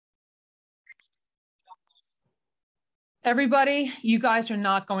Everybody, you guys are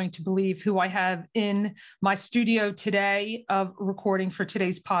not going to believe who I have in my studio today of recording for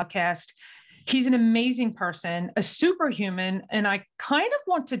today's podcast. He's an amazing person, a superhuman, and I kind of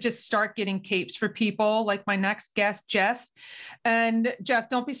want to just start getting capes for people like my next guest, Jeff. And Jeff,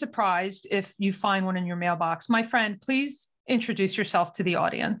 don't be surprised if you find one in your mailbox. My friend, please introduce yourself to the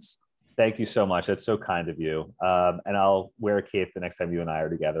audience. Thank you so much. That's so kind of you. And I'll wear a cape the next time you and I are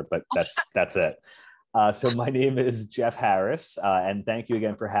together, but that's it. So my name is Jeff Harris, and thank you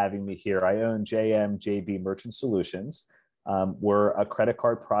again for having me here. I own JB Merchant Solutions. We're a credit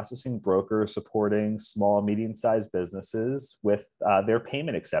card processing broker supporting small, medium-sized businesses with their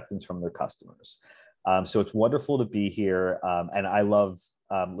payment acceptance from their customers. So it's wonderful to be here, and I love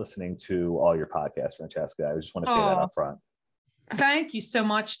listening to all your podcasts, Francesca. I just want to say that up front. Thank you so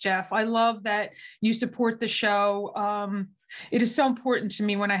much, Jeff. I love that you support the show. It is so important to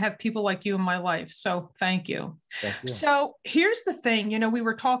me when I have people like you in my life. So thank you. Thank you. So here's the thing, we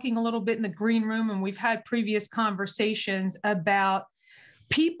were talking a little bit in the green room and we've had previous conversations about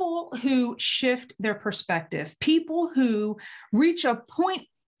people who shift their perspective, people who reach a point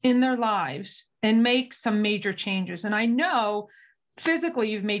in their lives and make some major changes. And I know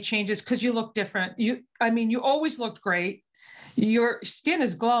physically you've made changes because you look different. You always looked great. Your skin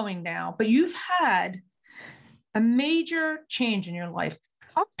is glowing now, but you've had a major change in your life.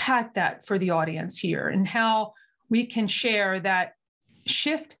 Unpack that for the audience here and how we can share that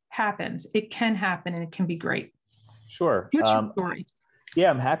shift happens. It can happen and it can be great. Sure. What's your story? Yeah,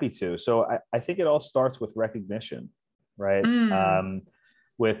 I'm happy to. So I think it all starts with recognition, right?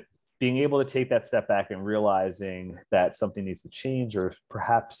 With being able to take that step back and realizing that something needs to change, or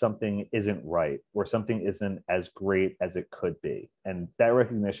perhaps something isn't right, or something isn't as great as it could be. And that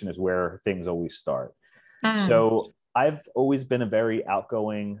recognition is where things always start. So I've always been a very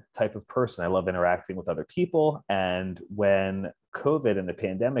outgoing type of person. I love interacting with other people. And when COVID and the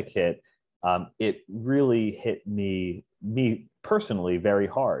pandemic hit, it really hit me personally very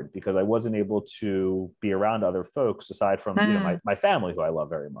hard because I wasn't able to be around other folks aside from my family, who I love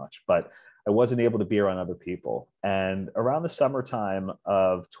very much, but I wasn't able to be around other people. And around the summertime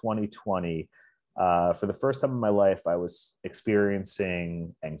of 2020, for the first time in my life, I was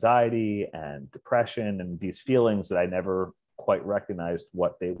experiencing anxiety and depression and these feelings that I never quite recognized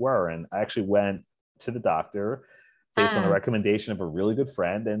what they were. And I actually went to the doctor based on the recommendation of a really good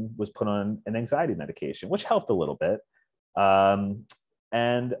friend and was put on an anxiety medication, which helped a little bit.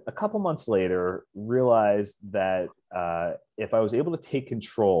 And a couple months later, realized that if I was able to take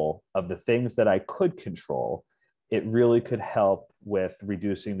control of the things that I could control, it really could help with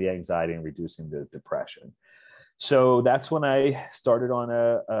reducing the anxiety and reducing the depression. So that's when I started on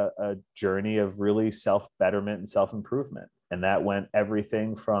a journey of really self-betterment and self-improvement. And that went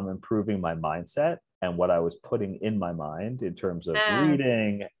everything from improving my mindset and what I was putting in my mind in terms of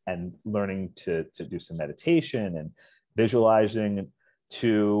reading and learning to do some meditation and visualizing,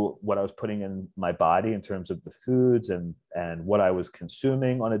 to what I was putting in my body in terms of the foods and what I was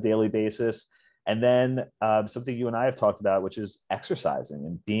consuming on a daily basis. And then something you and I have talked about, which is exercising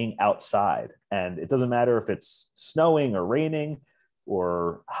and being outside. And it doesn't matter if it's snowing or raining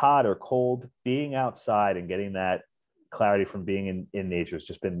or hot or cold, being outside and getting that clarity from being in nature has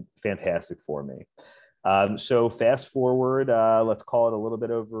just been fantastic for me. So fast forward, let's call it a little bit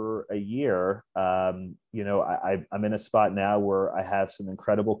over a year. I'm in a spot now where I have some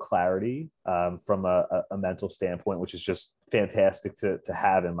incredible clarity from a mental standpoint, which is just fantastic to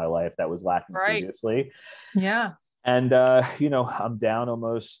have in my life that was lacking previously. Yeah. And, I'm down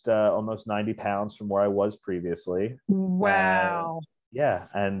almost 90 pounds from where I was previously. Wow. Yeah.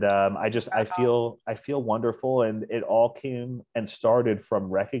 And I feel wonderful. And it all came and started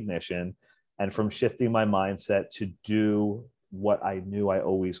from recognition and from shifting my mindset to do what I knew I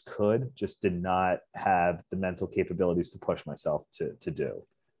always could, just did not have the mental capabilities to push myself to do.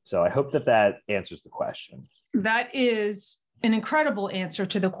 So I hope that answers the question. That is an incredible answer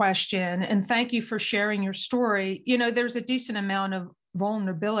to the question. And thank you for sharing your story. There's a decent amount of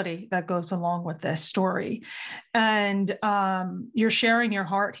vulnerability that goes along with this story. And you're sharing your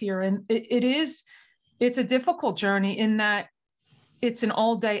heart here. And it's a difficult journey in that it's an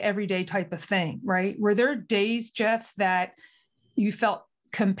all day, everyday type of thing, right? Were there days, Jeff, that you felt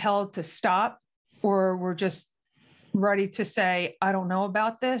compelled to stop or were just ready to say, I don't know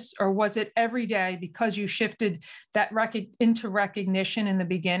about this? Or was it every day because you shifted that into recognition in the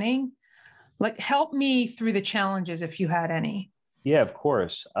beginning? Like, help me through the challenges if you had any. Yeah, of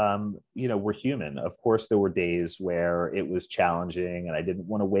course. We're human. Of course, there were days where it was challenging and I didn't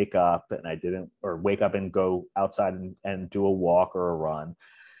want to wake up and wake up and go outside and do a walk or a run.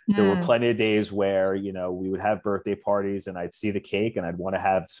 There were plenty of days where, we would have birthday parties and I'd see the cake and I'd want to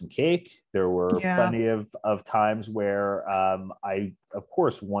have some cake. There were plenty of times where I, of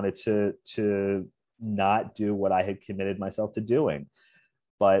course, wanted to not do what I had committed myself to doing.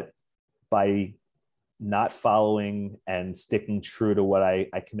 But by not following and sticking true to what I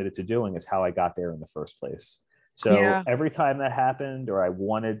committed to doing is how I got there in the first place. So every time that happened, or I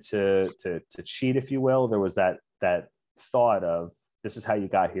wanted to cheat, if you will, there was that thought of, this is how you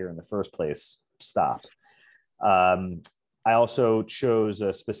got here in the first place. Stop. I also chose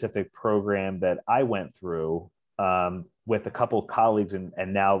a specific program that I went through with a couple of colleagues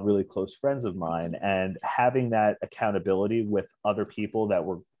and now really close friends of mine, and having that accountability with other people that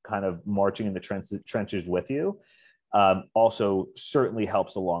were kind of marching in the trenches with you also certainly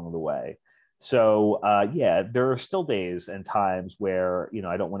helps along the way. So there are still days and times where,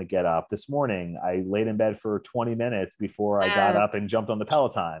 I don't want to get up. This morning, I laid in bed for 20 minutes before I got up and jumped on the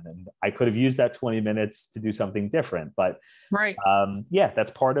Peloton, and I could have used that 20 minutes to do something different. But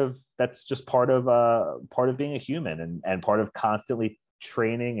that's just part of being a human, and part of constantly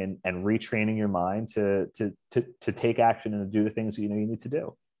training and retraining your mind to take action and to do the things that you need to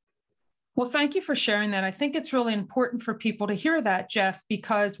do. Well, thank you for sharing that. I think it's really important for people to hear that, Jeff,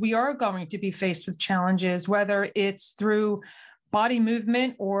 because we are going to be faced with challenges, whether it's through body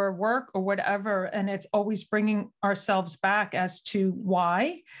movement or work or whatever. And it's always bringing ourselves back as to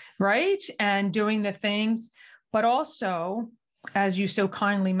why, right? And doing the things, but also, as you so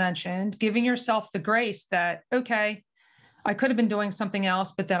kindly mentioned, giving yourself the grace that, okay, I could have been doing something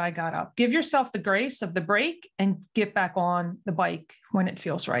else, but then I got up. Give yourself the grace of the break and get back on the bike when it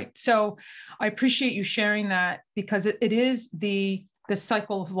feels right. So I appreciate you sharing that, because it is the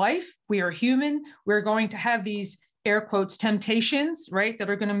cycle of life. We are human. We're going to have these air quotes temptations, right,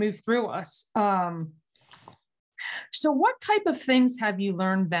 that are going to move through us. So what type of things have you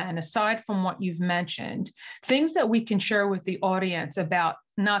learned then, aside from what you've mentioned, things that we can share with the audience about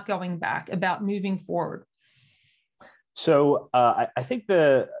not going back, about moving forward? So I think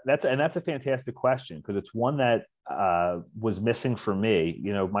that's a fantastic question, because it's one that was missing for me.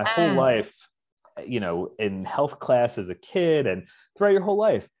 My whole life, in health class as a kid and throughout your whole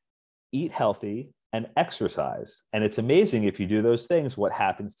life, eat healthy and exercise. And it's amazing, if you do those things, what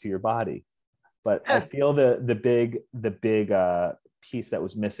happens to your body. But I feel the big piece that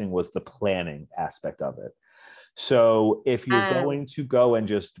was missing was the planning aspect of it. So if you're going to go and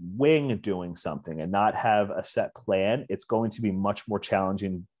just wing doing something and not have a set plan, it's going to be much more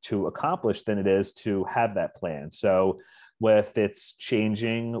challenging to accomplish than it is to have that plan. So with it's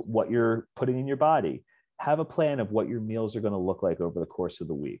changing what you're putting in your body, have a plan of what your meals are going to look like over the course of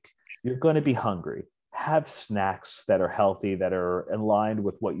the week. You're going to be hungry. Have snacks that are healthy, that are aligned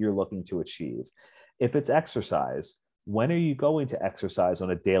with what you're looking to achieve. If it's exercise, when are you going to exercise on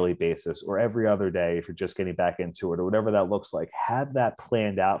a daily basis, or every other day if you're just getting back into it, or whatever that looks like? Have that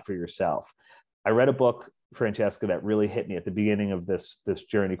planned out for yourself. I read a book, Francesca, that really hit me at the beginning of this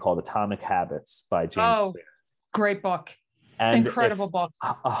journey, called Atomic Habits by James Clear. Great book. And incredible book.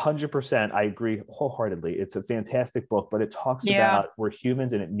 100%, I agree wholeheartedly. It's a fantastic book, but it talks about we're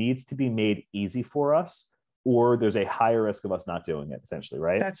humans and it needs to be made easy for us, or there's a higher risk of us not doing it, essentially,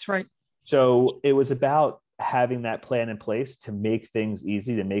 right? That's right. So it was about having that plan in place to make things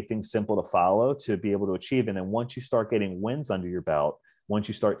easy, to make things simple to follow, to be able to achieve. And then once you start getting wins under your belt, once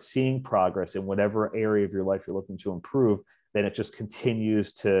you start seeing progress in whatever area of your life you're looking to improve, then it just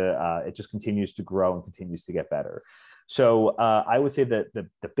continues to grow and continues to get better. So I would say that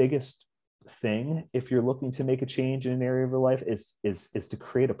the biggest thing, if you're looking to make a change in an area of your life, is to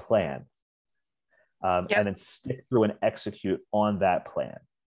create a plan, and then stick through and execute on that plan.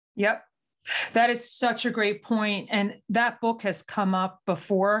 Yep. That is such a great point. And that book has come up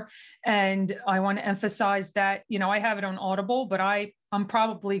before. And I want to emphasize that, I have it on Audible, but I'm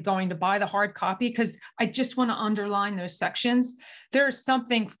probably going to buy the hard copy, because I just want to underline those sections. There's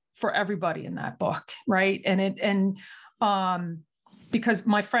something for everybody in that book, right? And because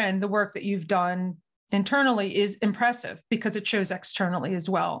my friend, the work that you've done internally is impressive, because it shows externally as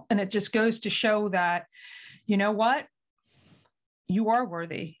well. And it just goes to show that, you know what? You are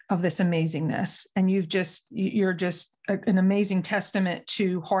worthy of this amazingness. And you're just an amazing testament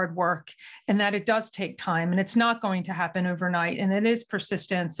to hard work, and that it does take time, and it's not going to happen overnight. And it is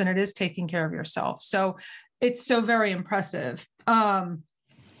persistence, and it is taking care of yourself. So it's so very impressive.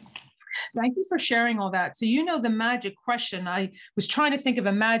 Thank you for sharing all that. So, the magic question, I was trying to think of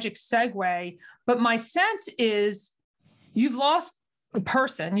a magic segue, but my sense is you've lost a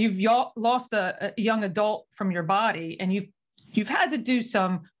person, you've lost a young adult from your body, and you've had to do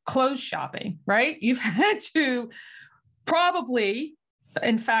some clothes shopping, right? You've had to probably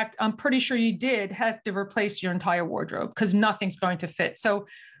In fact, I'm pretty sure you did have to replace your entire wardrobe because nothing's going to fit. So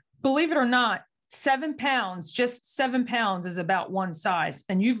believe it or not, 7 pounds, just 7 pounds is about one size.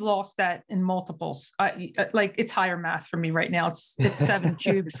 And you've lost that in multiples. Like it's higher math for me right now. It's 7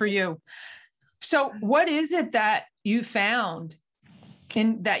 cubed for you. So what is it that you found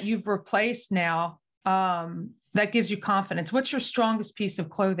in that you've replaced now that gives you confidence? What's your strongest piece of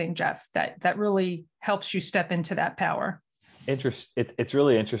clothing, Jeff, that really helps you step into that power? It's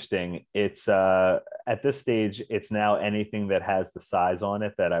really interesting. It's at this stage, it's now anything that has the size on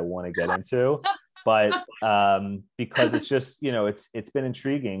it that I want to get into. But because it's just, it's been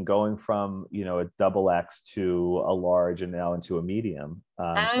intriguing going from, a double X to a large and now into a medium.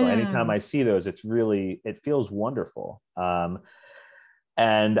 So anytime I see those, it feels wonderful.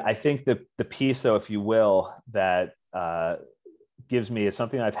 And I think the piece, though, if you will, that gives me is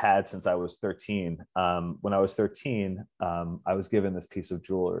something I've had since I was 13. When I was 13, I was given this piece of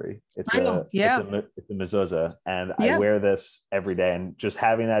jewelry. It's a mezuzah, and I wear this every day. And just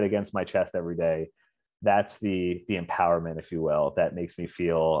having that against my chest every day, that's the empowerment, if you will, that makes me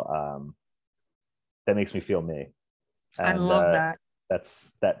feel me. And, I love that.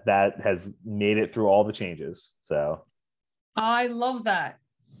 That has made it through all the changes. So I love that.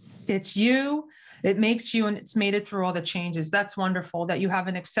 It's you, it makes you, and it's made it through all the changes. That's wonderful that you have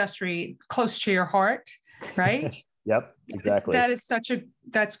an accessory close to your heart, right? Yep, exactly.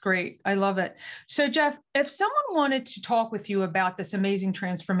 That's great. I love it. So Jeff, if someone wanted to talk with you about this amazing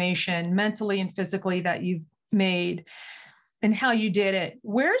transformation mentally and physically that you've made and how you did it,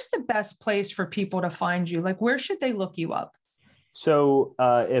 where's the best place for people to find you? Like, where should they look you up? So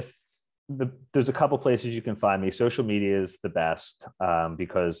there's a couple places you can find me. Social media is the best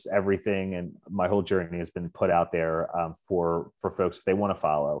because everything and my whole journey has been put out there for folks if they want to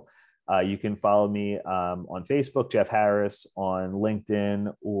follow. You can follow me on Facebook, Jeff Harris, on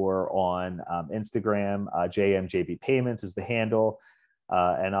LinkedIn, or on Instagram. JMJB Payments is the handle.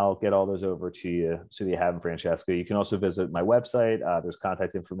 And I'll get all those over to you so that you have them, Francesca. You can also visit my website. There's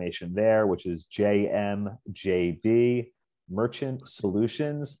contact information there, which is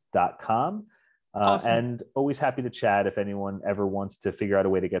jmjbmerchantsolutions.com. Awesome. And always happy to chat if anyone ever wants to figure out a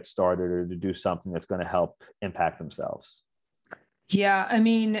way to get started or to do something that's going to help impact themselves. Yeah. I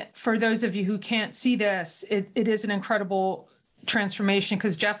mean, for those of you who can't see this, it is an incredible transformation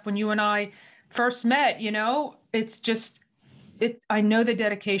because Jeff, when you and I first met, I know the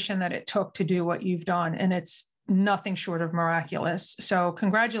dedication that it took to do what you've done, and it's nothing short of miraculous. So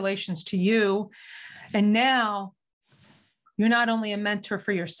congratulations to you. And now you're not only a mentor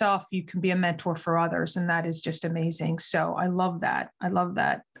for yourself, you can be a mentor for others. And that is just amazing. So I love that. I love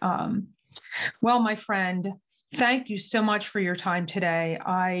that. Well, my friend, thank you so much for your time today.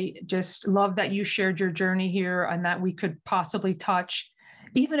 I just love that you shared your journey here and that we could possibly touch,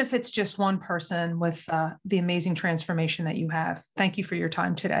 even if it's just one person, with the amazing transformation that you have. Thank you for your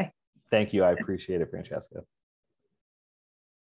time today. Thank you. I appreciate it, Francesca.